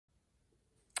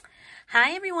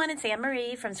Hi everyone, it's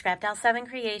Anne-Marie from Scrap7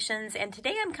 Creations, and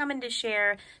today I'm coming to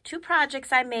share two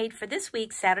projects I made for this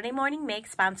week's Saturday Morning Make,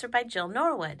 sponsored by Jill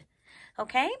Norwood.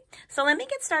 Okay, so let me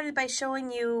get started by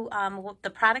showing you the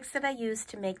products that I used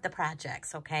to make the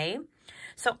projects, okay?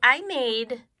 So I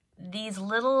made these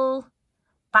little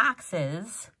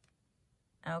boxes,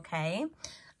 okay,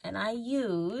 and I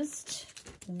used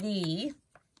the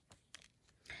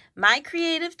My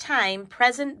Creative Time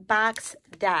Present Box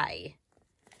Die.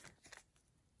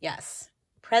 Yes,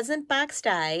 Present Box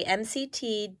Die,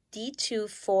 MCT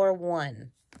D241.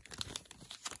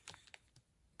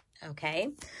 Okay,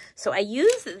 so I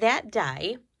used that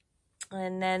die,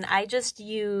 and then I just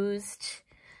used,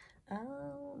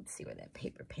 let's see where that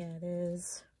paper pad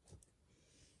is.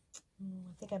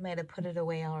 I think I might have put it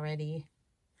away already.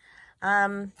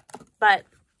 But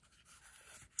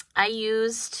I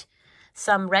used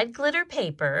some red glitter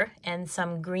paper and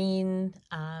some green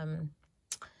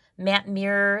matte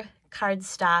mirror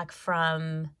cardstock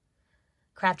from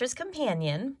Crafter's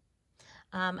Companion.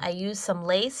 I used some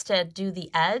lace to do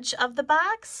the edge of the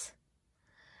box.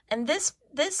 And this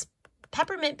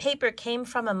peppermint paper came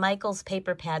from a Michaels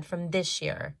paper pad from this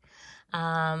year.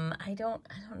 I don't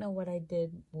know what I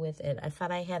did with it. I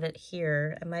thought I had it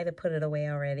here. I might have put it away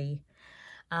already.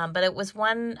 But it was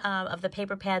one of the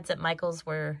paper pads that Michaels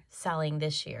were selling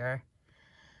this year.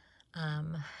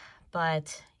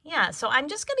 But yeah, so I'm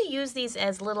just going to use these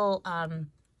as little,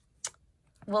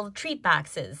 treat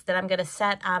boxes that I'm going to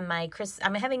set on my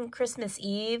I'm having Christmas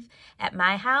Eve at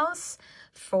my house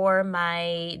for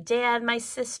my dad, my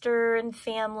sister, and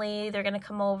family. They're going to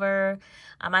come over.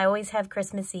 I always have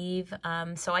Christmas Eve.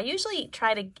 So I usually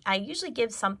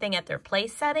give something at their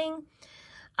place setting.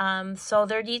 So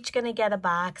they're each going to get a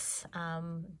box.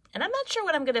 And I'm not sure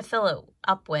what I'm going to fill it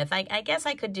up with. I guess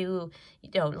I could do,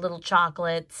 little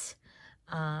chocolates.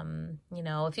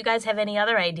 If you guys have any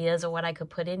other ideas of what I could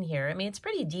put in here, I mean, it's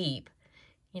pretty deep,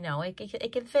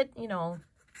 it can fit,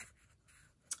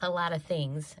 a lot of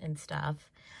things and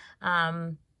stuff.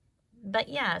 But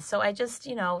yeah, so I just,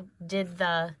 did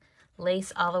the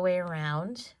lace all the way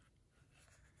around.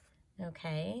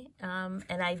 Okay.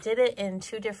 And I did it in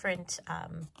two different,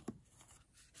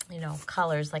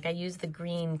 colors. Like I used the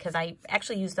green because I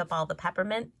actually used up all the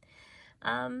peppermint,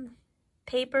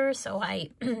 paper, so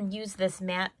I used this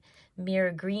matte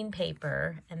mirror green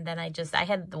paper, and then I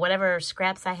had whatever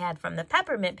scraps I had from the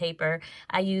peppermint paper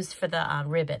I used for the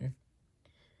ribbon.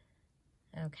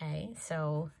 Okay,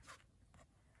 so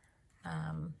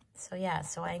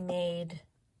so I made,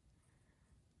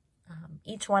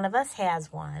 each one of us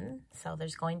has one, so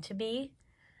there's going to be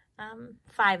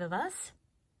 5 of us.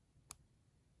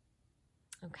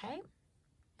 Okay,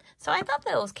 so I thought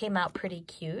those came out pretty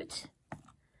cute.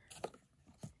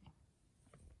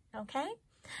 Okay,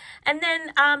 and then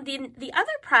the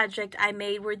other project I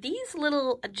made were these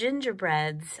little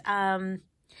gingerbreads.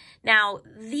 Now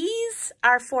these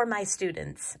are for my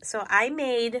students, so I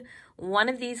made one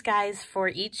of these guys for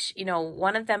each,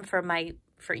 one of them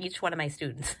for each one of my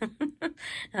students.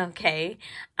 Okay,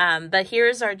 but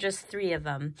here's are just 3 of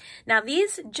them. Now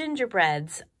these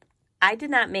gingerbreads I did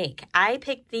not make. I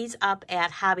picked these up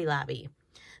at Hobby Lobby.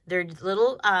 They're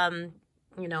little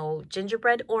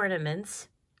gingerbread ornaments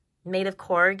made of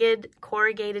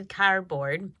corrugated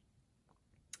cardboard.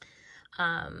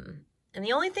 And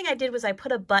the only thing I did was I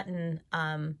put a button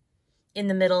in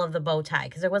the middle of the bow tie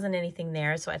because there wasn't anything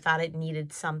there, so I thought it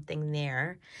needed something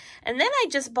there. And then I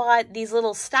just bought these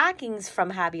little stockings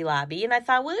from Hobby Lobby, and I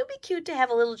thought, well, it would be cute to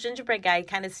have a little gingerbread guy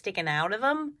kind of sticking out of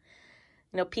them,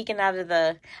 peeking out of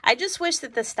the... I just wish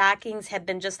that the stockings had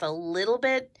been just a little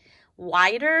bit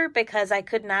wider because I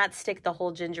could not stick the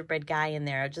whole gingerbread guy in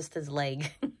there, just his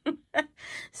leg.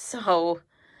 So,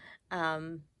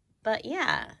 but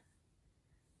yeah.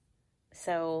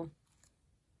 So,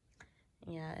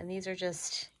 yeah, and these are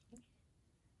just,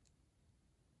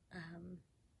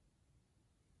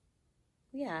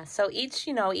 yeah, so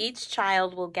each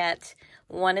child will get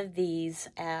one of these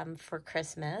for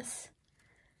Christmas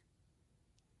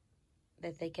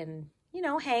that they can,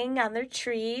 hang on their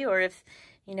tree, or if,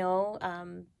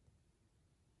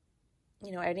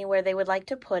 anywhere they would like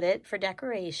to put it for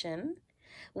decoration.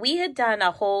 We had done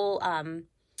a whole,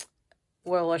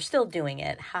 well, we're still doing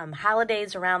it,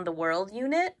 Holidays Around the World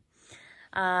unit.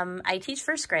 I teach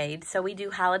first grade, so we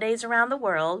do Holidays Around the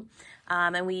World,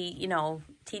 and we,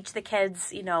 teach the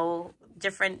kids,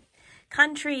 different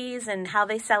countries and how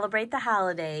they celebrate the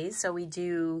holidays. So we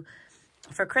do,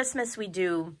 for Christmas, we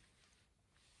do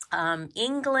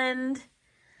England,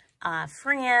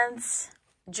 France,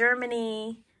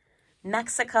 Germany,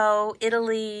 Mexico,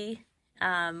 Italy.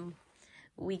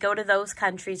 we go to those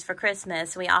countries for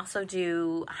Christmas. We also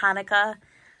do Hanukkah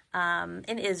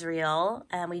in Israel,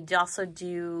 and we also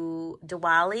do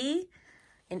Diwali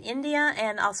in India,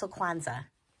 and also Kwanzaa.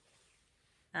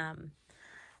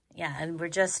 Yeah, and we're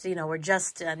just,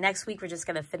 next week we're just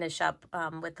going to finish up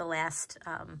with the last,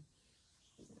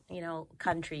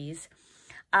 countries.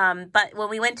 But when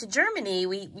we went to Germany,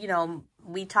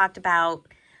 we talked about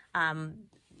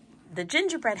the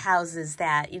gingerbread houses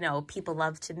that, people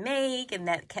love to make, and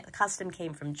that custom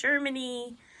came from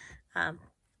Germany.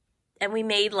 And we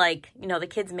made, the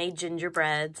kids made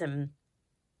gingerbreads, and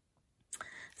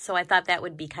so I thought that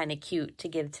would be kind of cute to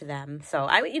give to them. So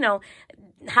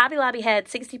Hobby Lobby had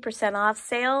 60% off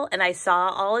sale, and I saw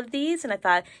all of these, and I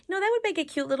thought, that would make a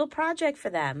cute little project for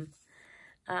them.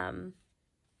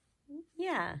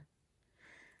 Yeah.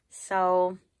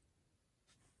 So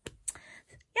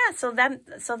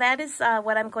that is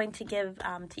what I'm going to give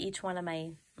to each one of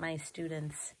my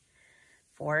students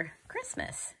for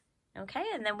Christmas. Okay,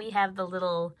 and then we have the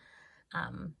little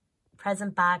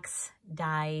present box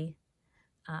die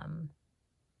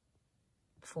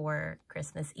for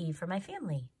Christmas Eve for my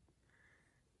family.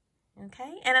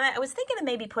 Okay, and I was thinking of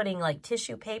maybe putting like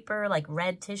tissue paper, like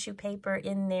red tissue paper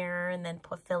in there, and then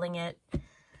filling it.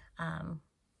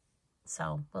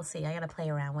 So we'll see. I got to play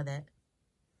around with it.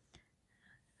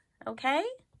 Okay.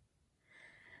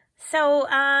 So,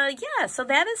 so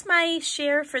that is my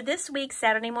share for this week's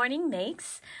Saturday Morning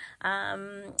Makes.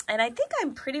 And I think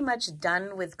I'm pretty much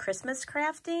done with Christmas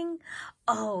crafting.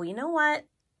 Oh, you know what?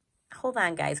 Hold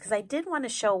on, guys, because I did want to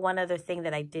show one other thing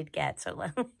that I did get. So,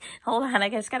 hold on. I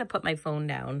just got to put my phone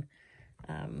down.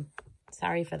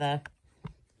 Sorry for the...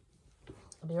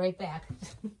 I'll be right back.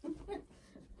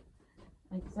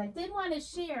 Because I did want to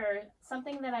share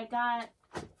something that I got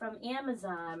from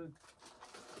Amazon.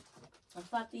 I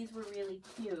thought these were really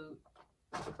cute.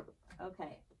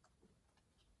 Okay.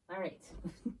 All right.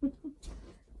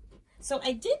 So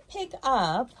I did pick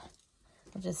up,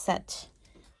 I'll just set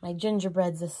my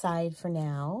gingerbreads aside for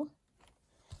now.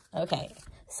 Okay.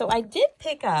 So I did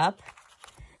pick up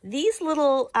these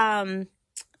little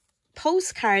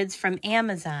postcards from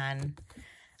Amazon.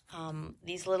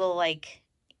 These little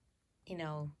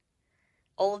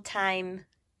old time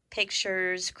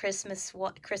pictures, Christmas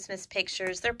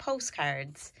pictures. They're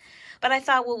postcards. But I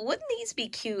thought, well, wouldn't these be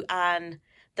cute on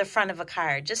the front of a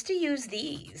card? Just to use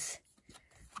these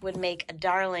would make a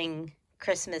darling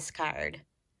Christmas card.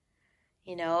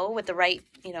 With the right,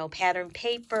 pattern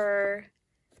paper.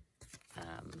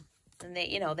 And they,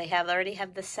 they already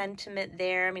have the sentiment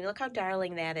there. I mean, look how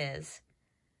darling that is.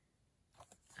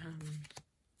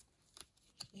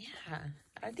 Yeah.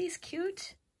 Aren't these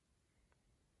cute?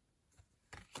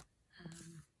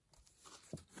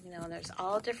 There's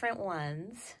all different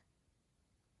ones.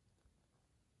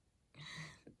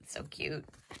 So cute.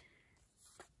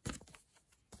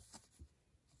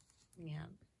 Yeah.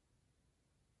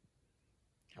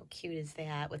 How cute is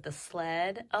that with the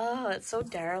sled? Oh, it's so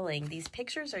darling. These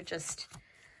pictures are just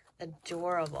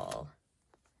adorable.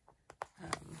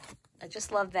 I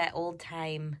just love that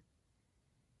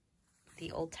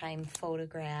the old time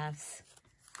photographs.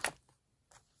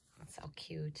 It's so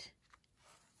cute.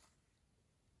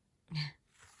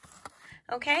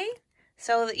 Okay,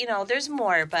 so there's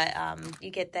more, but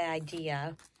you get the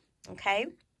idea. Okay,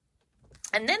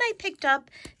 and then I picked up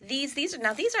these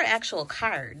are actual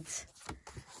cards,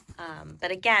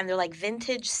 but again, they're like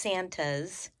vintage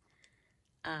Santas.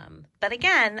 But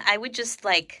again, I would just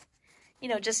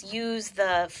just use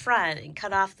the front and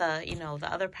cut off the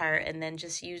the other part, and then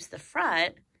just use the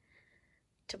front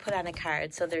to put on a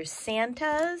card. So there's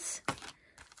Santas,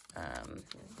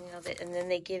 and then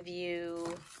they give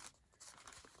you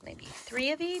maybe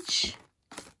 3 of each.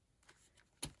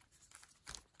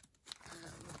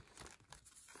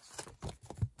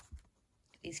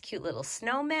 These cute little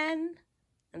snowmen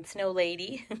and snow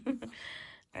lady.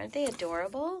 Aren't they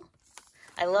adorable?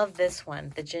 I love this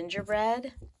one, the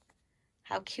gingerbread.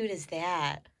 How cute is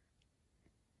that?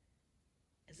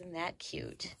 Isn't that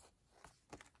cute?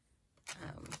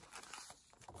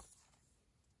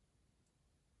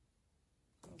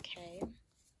 Okay.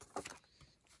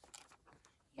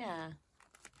 Yeah.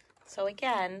 So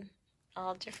again,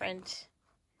 all different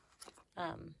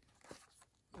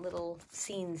little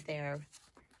scenes there.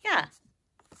 Yeah.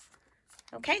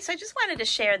 Okay, so I just wanted to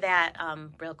share that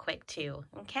real quick too.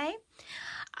 Okay.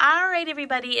 All right,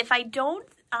 everybody. If I don't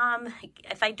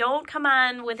come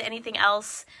on with anything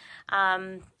else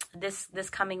this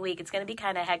coming week, it's going to be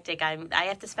kind of hectic. I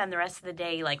have to spend the rest of the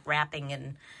day like wrapping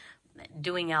and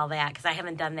doing all that because I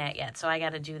haven't done that yet. So I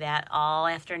got to do that all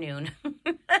afternoon.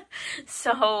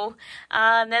 So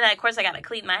then, of course, I got to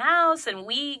clean my house, and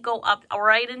we go up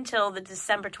right until the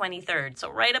December 23rd.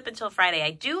 So right up until Friday.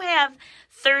 I do have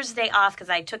Thursday off because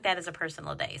I took that as a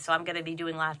personal day. So I'm going to be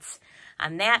doing lots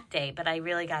on that day, but I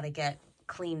really got to get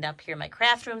cleaned up here. My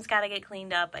craft room's got to get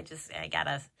cleaned up. I just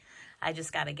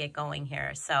got to get going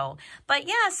here. So, but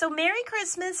yeah, so Merry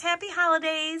Christmas, Happy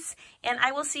Holidays, and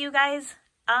I will see you guys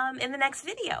in the next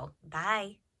video.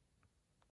 Bye.